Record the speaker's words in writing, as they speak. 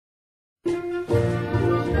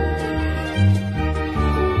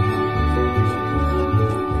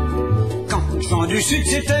du Sud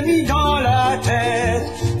s'était mis dans la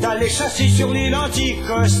tête d'aller chasser sur l'île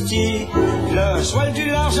Anticosti. Le swell du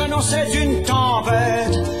large annonçait une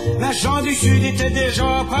tempête, mais Jean du Sud était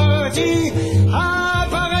déjà parti. Ah,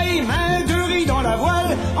 pareil, main de riz dans la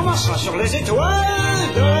voile, on marchera sur les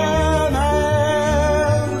étoiles de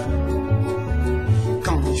mer.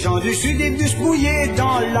 Quand Jean du Sud est venu se mouiller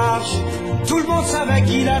dans l'arche, tout le monde savait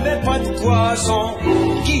qu'il avait pas de poisson,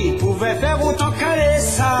 qu'il pouvait faire autant caler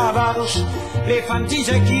sa barge. Les femmes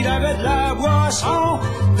disaient qu'il avait de la boisson.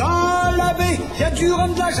 Dans la baie, y a du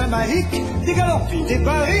rhum, de la Jamaïque, des galons puis des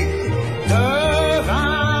barriques de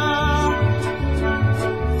vin.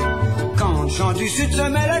 Quand Jean du Sud se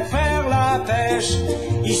mêlait de faire la pêche,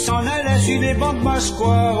 il s'en allait sur les bancs de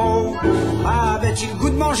Masquaro. Avait-il le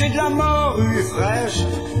goût de manger de la morue fraîche?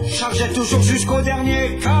 Chargeait toujours jusqu'au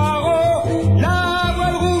dernier carreau. La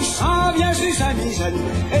voile rouge s'en vient sur sa misaine,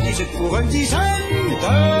 et disait pour une dizaine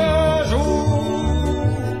de jours.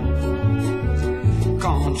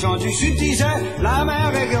 Quand Jean du Sud disait la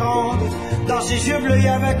mer est grande, dans ses yeux bleus il y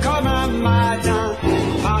avait comme un matin,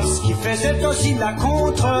 parce qu'il faisait aussi de la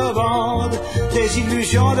contrebande, des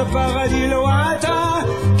illusions de paradis lointain.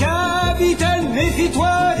 Capitaine,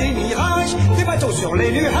 méfie-toi des mirages, des bateaux sur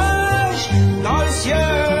les nuages, dans le ciel.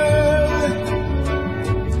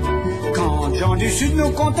 Quand Jean du Sud nous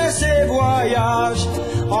contait ses voyages,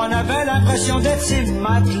 on avait l'impression d'être ses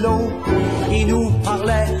matelots. Il nous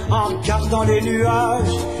parlait en regardant les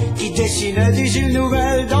nuages qui dessinaient des îles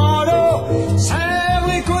nouvelles dans l'eau. Serre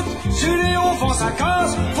l'écoute, sur les hauts font sa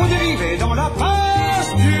casse, faut dériver dans la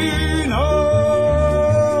passe du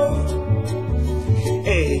Nord.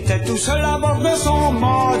 Était tout seul à bord de son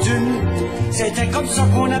mât-dune, c'était comme ça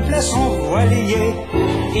qu'on appelait son voilier.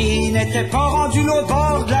 Il n'était pas rendu l'autre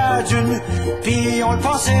bord de la dune, puis on le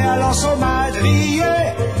pensait à l'anseau madrier.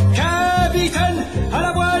 Capitaine, à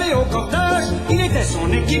la voile et au cordage, il était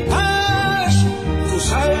son équipage, tout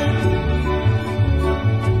seul.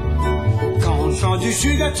 Quand Jean du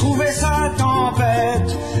Sud a trouvé sa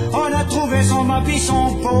tempête, on a trouvé son mât puis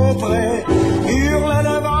son paupré, hurlait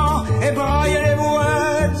le vent et braillait les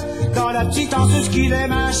bouettes, dans la petite anseuse qui les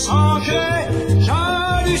mains s'ancraient.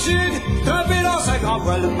 Jean du Sud, trempé dans sa grand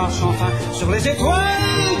voile, marche enfin sur les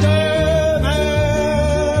étoiles de mer.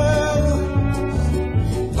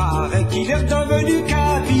 Paraît qu'il est redevenu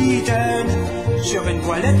capitaine sur une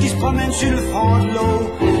voilette qui se promène sur le front de l'eau.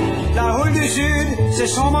 La houle du Sud, c'est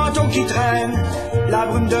son manteau qui traîne, la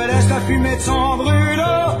brume de l'Est, la fumée de son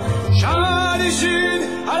brûlot. Jean du Sud,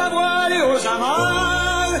 à la voile et aux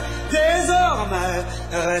amarres, désormais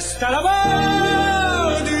reste à la voile.